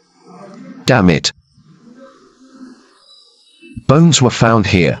 Damn it. Bones were found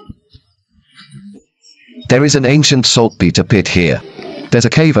here. There is an ancient saltpeter pit here. There's a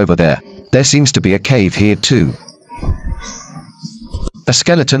cave over there. There seems to be a cave here too. A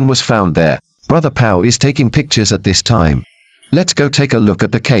skeleton was found there. Brother Pao is taking pictures at this time. Let's go take a look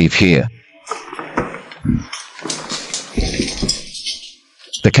at the cave here.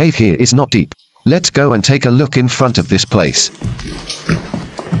 The cave here is not deep. Let's go and take a look in front of this place.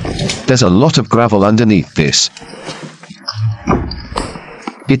 There's a lot of gravel underneath this.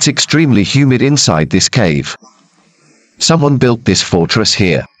 It's extremely humid inside this cave. Someone built this fortress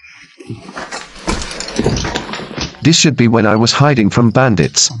here. This should be when I was hiding from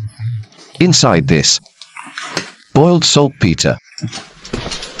bandits. Inside this. Boiled saltpeter.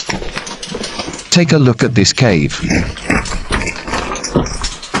 Take a look at this cave.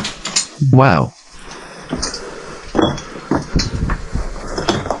 Wow.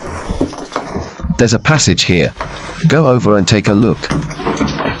 There's a passage here. Go over and take a look.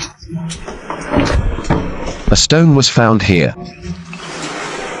 A stone was found here.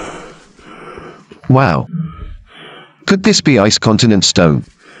 Wow. Could this be ice continent stone?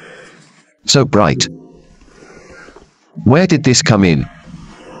 So bright. Where did this come in?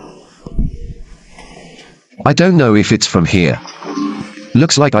 I don't know if it's from here.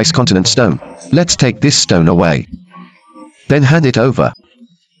 Looks like ice continent stone. Let's take this stone away. Then hand it over.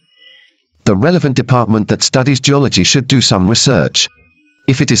 The relevant department that studies geology should do some research.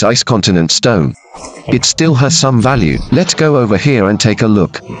 If it is ice continent stone, it still has some value. Let's go over here and take a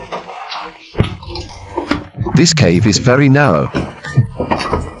look. This cave is very narrow.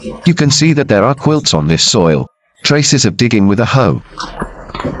 You can see that there are quilts on this soil. Traces of digging with a hoe.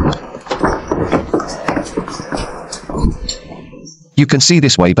 You can see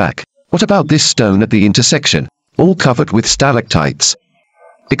this way back. What about this stone at the intersection? All covered with stalactites.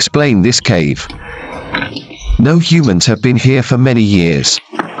 Explain this cave. No humans have been here for many years.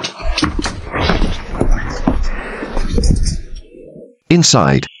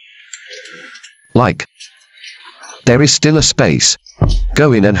 Inside. Like. There is still a space.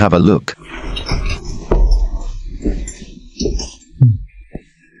 Go in and have a look.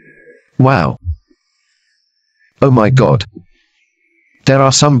 Wow. Oh my god. There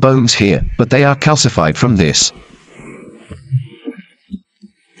are some bones here, but they are calcified from this.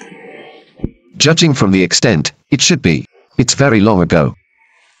 Judging from the extent, it should be. It's very long ago.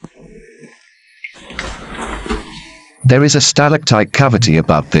 There is a stalactite cavity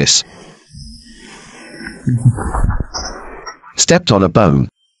above this. Stepped on a bone.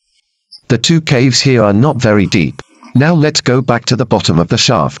 The two caves here are not very deep. Now let's go back to the bottom of the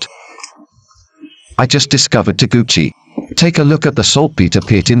shaft. I just discovered Taguchi. Take a look at the saltpeter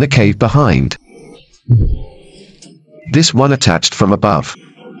pit in the cave behind. This one attached from above.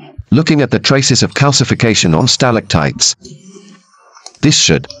 Looking at the traces of calcification on stalactites. This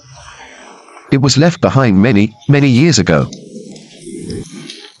should. It was left behind many years ago.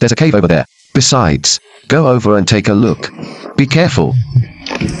 There's a cave over there. Besides, go over and take a look. Be careful.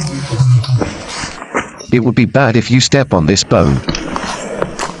 It would be bad if you step on this bone.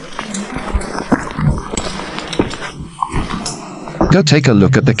 Go take a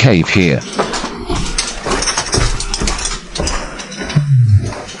look at the cave here.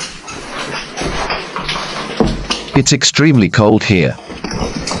 It's extremely cold here.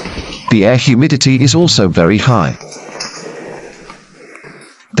 The air humidity is also very high.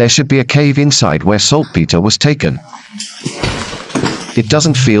 There should be a cave inside where saltpeter was taken. It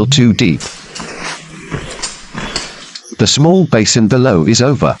doesn't feel too deep. The small basin below is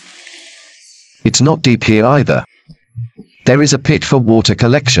over. It's not deep here either. There is a pit for water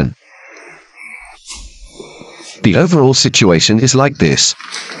collection. The overall situation is like this.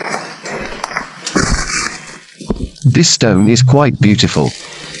 This stone is quite beautiful.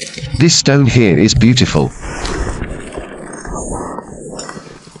 This stone here is beautiful.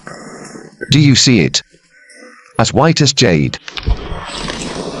 Do you see it? As white as jade.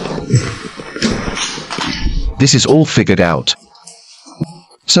 This is all figured out.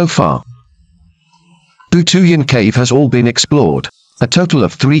 So far. Butuyan Cave has all been explored. A total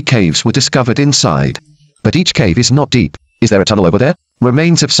of 3 caves were discovered inside. But each cave is not deep. Is there a tunnel over there?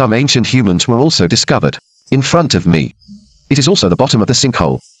 Remains of some ancient humans were also discovered. In front of me. It is also the bottom of the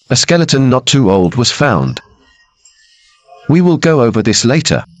sinkhole. A skeleton not too old was found. We will go over this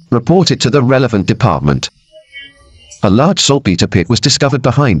later. Report it to the relevant department. A large saltpeter pit was discovered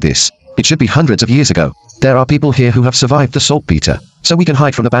behind this. It should be hundreds of years ago. There are people here who have survived the saltpeter, so we can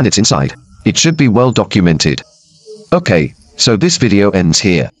hide from the bandits inside. It should be well documented. Okay, so this video ends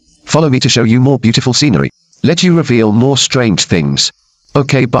here. Follow me to show you more beautiful scenery. Let you reveal more strange things.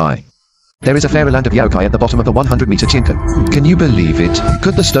 Okay, bye. There is a fairy land of yokai at the bottom of the 100-meter Chinkan. Can you believe it?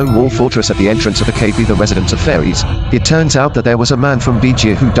 Could the stone wall fortress at the entrance of the cave be the residence of fairies? It turns out that there was a man from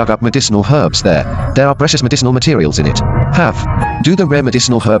Bijia who dug up medicinal herbs there. There are precious medicinal materials in it. Do the rare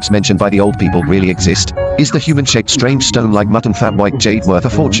medicinal herbs mentioned by the old people really exist? Is the human-shaped strange stone like mutton fat white jade worth a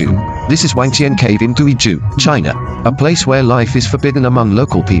fortune? This is Wangtian Cave in Guizhou, China. A place where life is forbidden among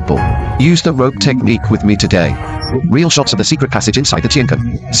local people. Use the rope technique with me today. Real shots of the secret passage inside the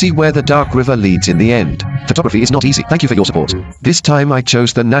Chinkan. See where the dark river leads in the end. Photography is not easy. Thank you for your support. This time I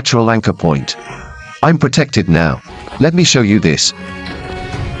chose the natural anchor point. I'm protected now. Let me show you this.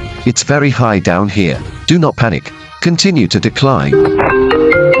 It's very high down here. Do not panic. Continue to decline.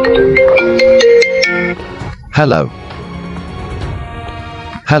 Hello.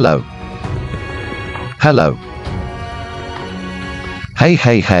 Hello. Hello. Hey,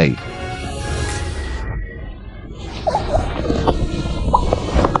 hey, hey.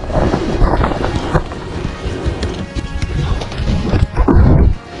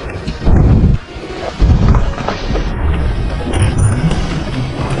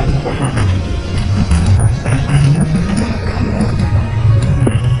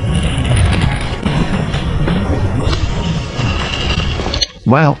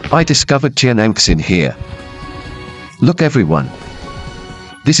 Wow, I discovered Tiananx in here. Look everyone.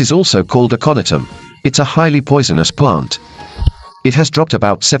 This is also called a conatum. It's a highly poisonous plant. It has dropped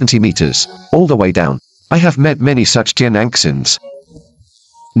about 70 meters, all the way down. I have met many such Jiananxins.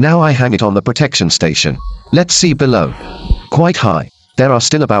 Now I hang it on the protection station. Let's see below. Quite high. There are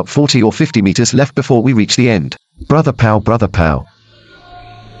still about 40 or 50 meters left before we reach the end. Brother Pow, Brother Pow.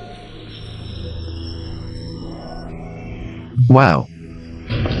 Wow.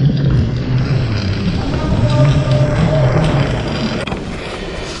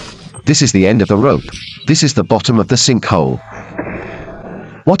 This is the end of the rope. This is the bottom of the sinkhole.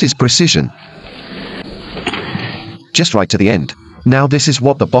 What is precision? Just right to the end. Now this is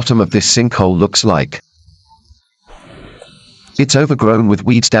what the bottom of this sinkhole looks like. It's overgrown with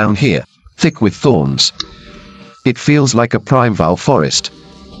weeds down here, thick with thorns. It feels like a primeval forest.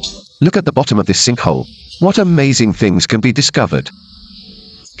 Look at the bottom of this sinkhole. What amazing things can be discovered.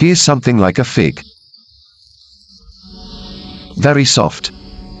 Here's something like a fig. Very soft.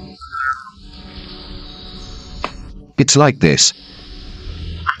 It's like this.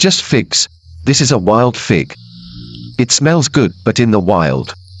 Just figs. This is a wild fig. It smells good, but in the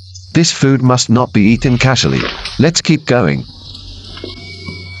wild. This food must not be eaten casually. Let's keep going.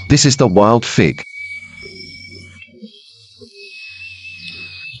 This is the wild fig.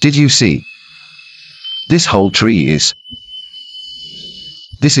 Did you see? This whole tree is.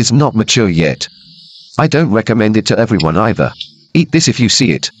 This is not mature yet. I don't recommend it to everyone either. Eat this if you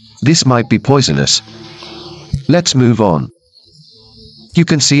see it. This might be poisonous. Let's move on. You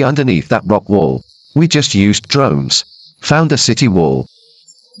can see underneath that rock wall. We just used drones. Found a city wall.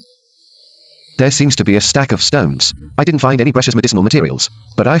 There seems to be a stack of stones. I didn't find any precious medicinal materials,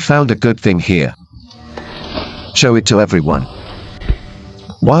 but I found a good thing here. Show it to everyone.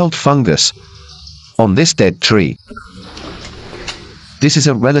 Wild fungus. On this dead tree. This is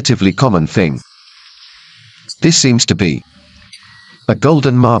a relatively common thing. This seems to be a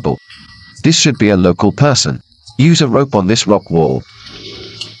golden marble. This should be a local person. Use a rope on this rock wall.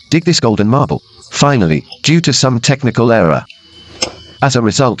 Dig this golden marble. Finally, due to some technical error. As a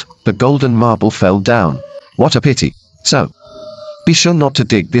result, the golden marble fell down. What a pity. So, be sure not to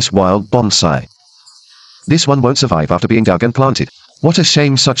dig this wild bonsai. This one won't survive after being dug and planted. What a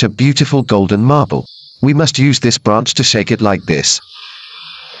shame, such a beautiful golden marble. We must use this branch to shake it like this.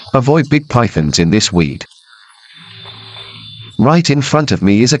 Avoid big pythons in this weed. Right in front of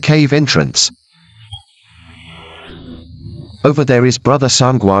me is a cave entrance. Over there is Brother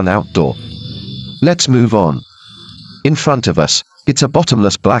Sangguan outdoor. Let's move on. In front of us, it's a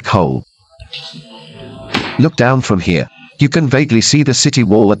bottomless black hole. Look down from here. You can vaguely see the city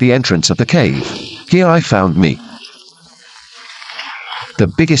wall at the entrance of the cave. Here I found me.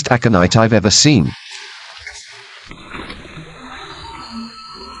 The biggest aconite I've ever seen.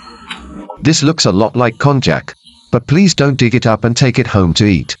 This looks a lot like konjac, but please don't dig it up and take it home to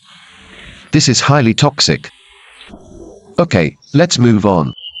eat. This is highly toxic. Okay, let's move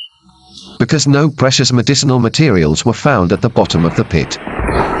on. Because no precious medicinal materials were found at the bottom of the pit.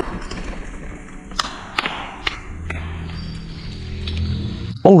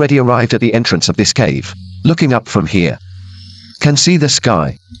 Already arrived at the entrance of this cave. Looking up from here. Can see the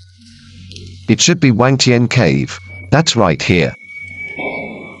sky. It should be Wangtian Cave. That's right here.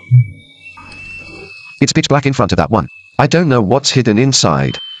 It's pitch black in front of that one. I don't know what's hidden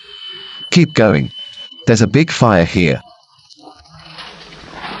inside. Keep going. There's a big fire here.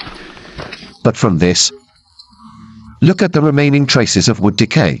 But from this, look at the remaining traces of wood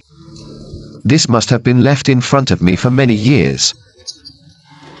decay. This must have been left in front of me for many years.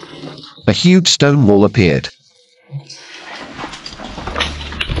 A huge stone wall appeared.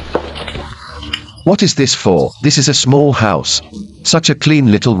 What is this for? This is a small house. Such a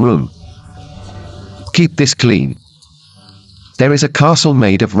clean little room. Keep this clean. There is a castle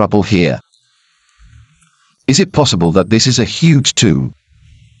made of rubble here. Is it possible that this is a huge tomb?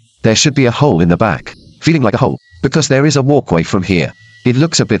 There should be a hole in the back, feeling like a hole, because there is a walkway from here. It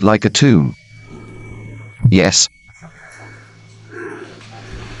looks a bit like a tomb. Yes.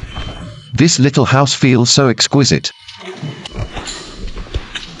 This little house feels so exquisite.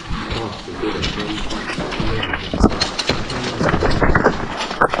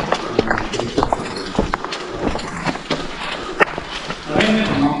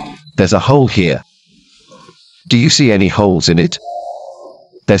 There's a hole here. Do you see any holes in it?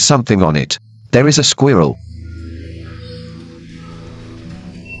 There's something on it. There is a squirrel.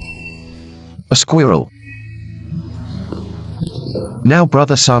 A squirrel. Now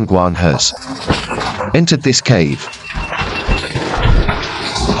Brother Sangguan has entered this cave.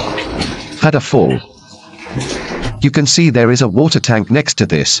 Had a fall. You can see there is a water tank next to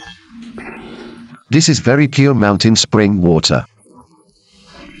this. This is very pure mountain spring water.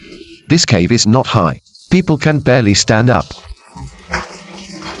 This cave is not high. People can barely stand up.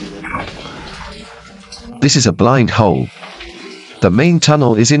 This is a blind hole. The main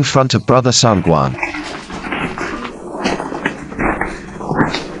tunnel is in front of Brother Sangguan.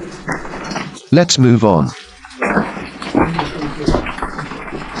 Let's move on.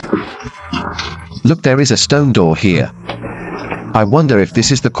 Look, there is a stone door here. I wonder if this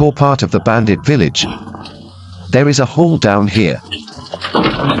is the core part of the bandit village. There is a hall down here.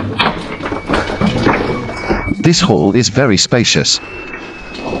 This hall is very spacious.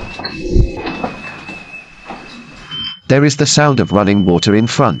 There is the sound of running water in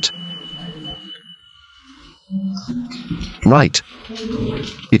front. Right.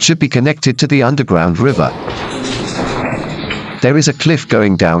 It should be connected to the underground river. There is a cliff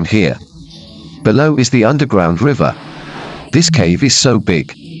going down here. Below is the underground river. This cave is so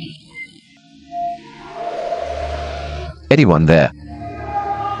big. Anyone there?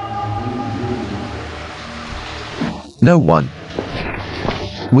 No one.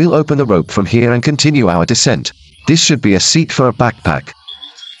 We'll open the rope from here and continue our descent. This should be a seat for a backpack.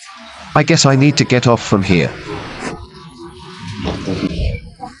 I guess I need to get off from here.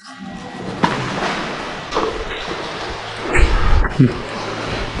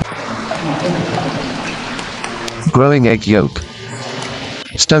 Growing egg yolk.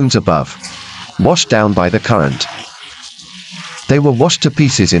 Stones above. Washed down by the current. They were washed to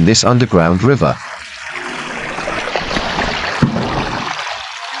pieces in this underground river.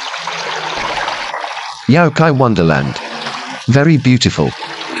 Yaokai Wonderland. Very beautiful.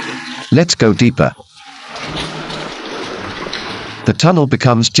 Let's go deeper. The tunnel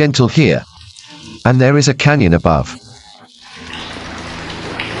becomes gentle here. And there is a canyon above.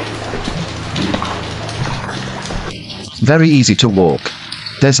 Very easy to walk.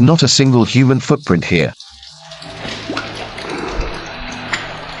 There's not a single human footprint here.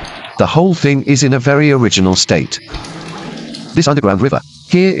 The whole thing is in a very original state. This underground river.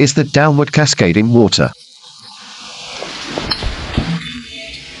 Here is the downward cascading water.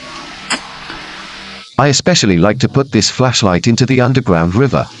 I especially like to put this flashlight into the underground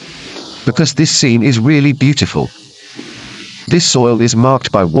river, because this scene is really beautiful. This soil is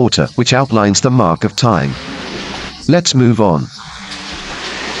marked by water, which outlines the mark of time. Let's move on.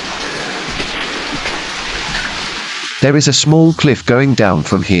 There is a small cliff going down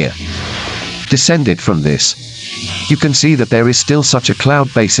from here. Descended from this, you can see that there is still such a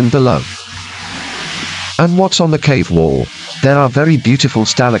cloud basin below. And what's on the cave wall? There are very beautiful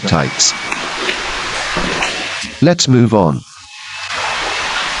stalactites. Let's move on.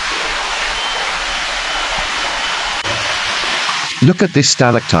 Look at this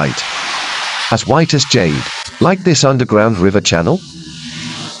stalactite. As white as jade. Like this underground river channel?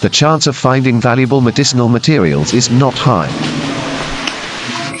 The chance of finding valuable medicinal materials is not high.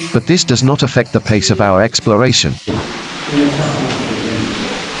 But this does not affect the pace of our exploration.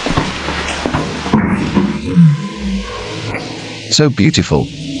 So beautiful.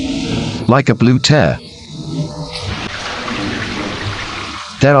 Like a blue tear.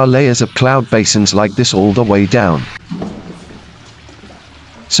 There are layers of cloud basins like this all the way down.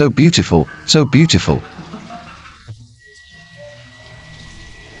 So beautiful, so beautiful.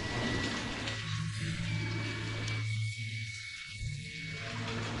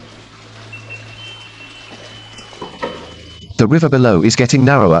 The river below is getting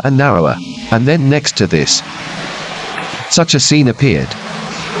narrower and narrower, and then next to this, such a scene appeared.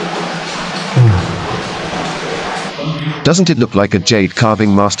 Doesn't it look like a jade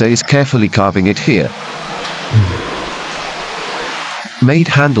carving master is carefully carving it here? Made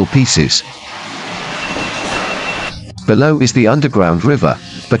handle pieces. Below is the underground river,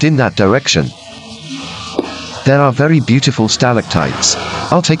 but in that direction, there are very beautiful stalactites.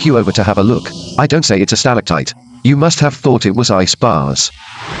 I'll take you over to have a look. I don't say it's a stalactite. You must have thought it was ice bars.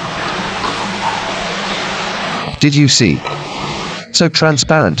 Did you see? So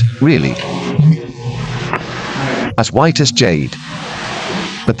transparent, really. As white as jade.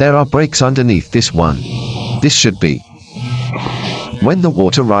 But there are breaks underneath this one. This should be. When the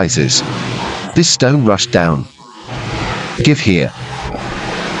water rises, this stone rushed down. Give here.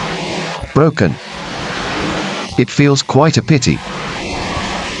 Broken. It feels quite a pity.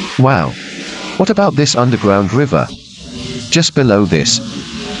 Wow. What about this underground river? Just below this.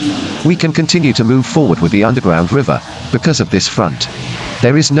 We can continue to move forward with the underground river, because of this front.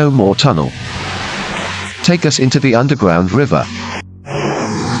 There is no more tunnel. Take us into the underground river.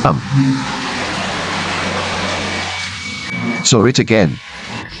 Saw it again.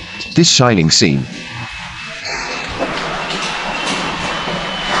 This shining scene.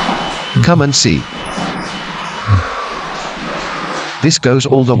 Come and see. This goes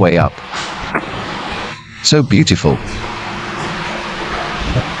all the way up. So beautiful.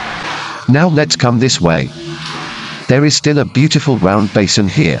 Now let's come this way. There is still a beautiful round basin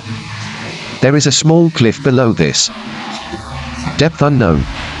here. There is a small cliff below this. Depth unknown.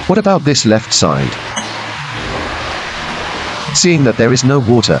 What about this left side? Seeing that there is no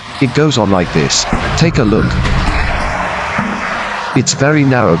water, it goes on like this. Take a look. It's very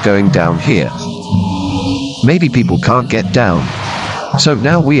narrow going down here. Maybe people can't get down. So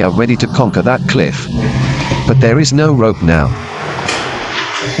now we are ready to conquer that cliff. But there is no rope now.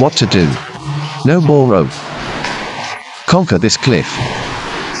 What to do? No more rope. Conquer this cliff.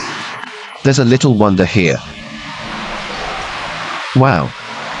 There's a little wonder here. Wow.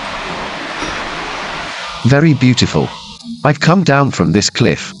 Very beautiful. I've come down from this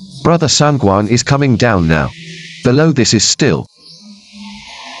cliff. Brother Sangguan is coming down now. Below this is still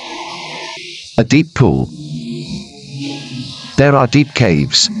a deep pool. There are deep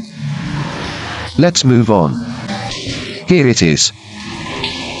caves. Let's move on. Here it is.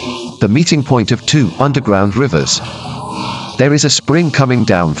 The meeting point of two underground rivers. There is a spring coming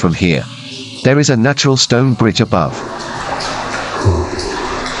down from here. There is a natural stone bridge above.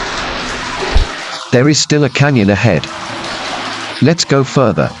 There is still a canyon ahead. Let's go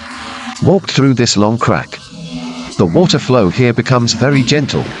further. Walk through this long crack. The water flow here becomes very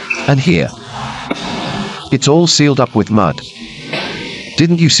gentle, and here, it's all sealed up with mud.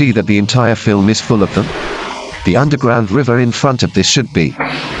 Didn't you see that the entire film is full of them? The underground river in front of this should be.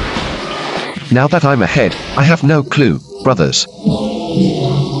 Now that I'm ahead, I have no clue, brothers.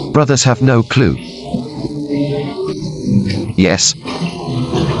 Brothers have no clue. Yes.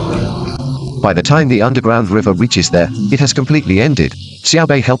 By the time the underground river reaches there, it has completely ended.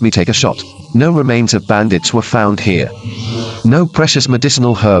 XiaoBei helped me take a shot. No remains of bandits were found here. No precious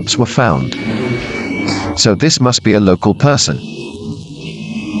medicinal herbs were found. So this must be a local person.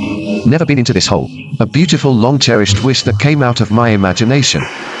 Never been into this hole. A beautiful long-cherished wish that came out of my imagination.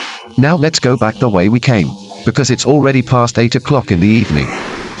 Now let's go back the way we came, because it's already past 8 o'clock in the evening.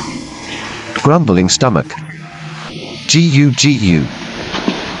 Grumbling stomach. Gu.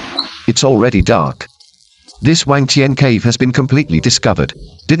 It's already dark. This Wangtian cave has been completely discovered.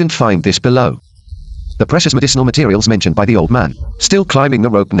 Didn't find this below. The precious medicinal materials mentioned by the old man. Still climbing the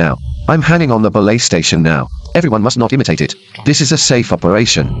rope now. I'm hanging on the belay station now. Everyone must not imitate it. This is a safe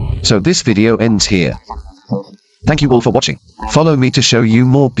operation. So this video ends here. Thank you all for watching. Follow me to show you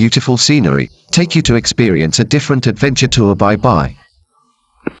more beautiful scenery. Take you to experience a different adventure tour. Bye bye.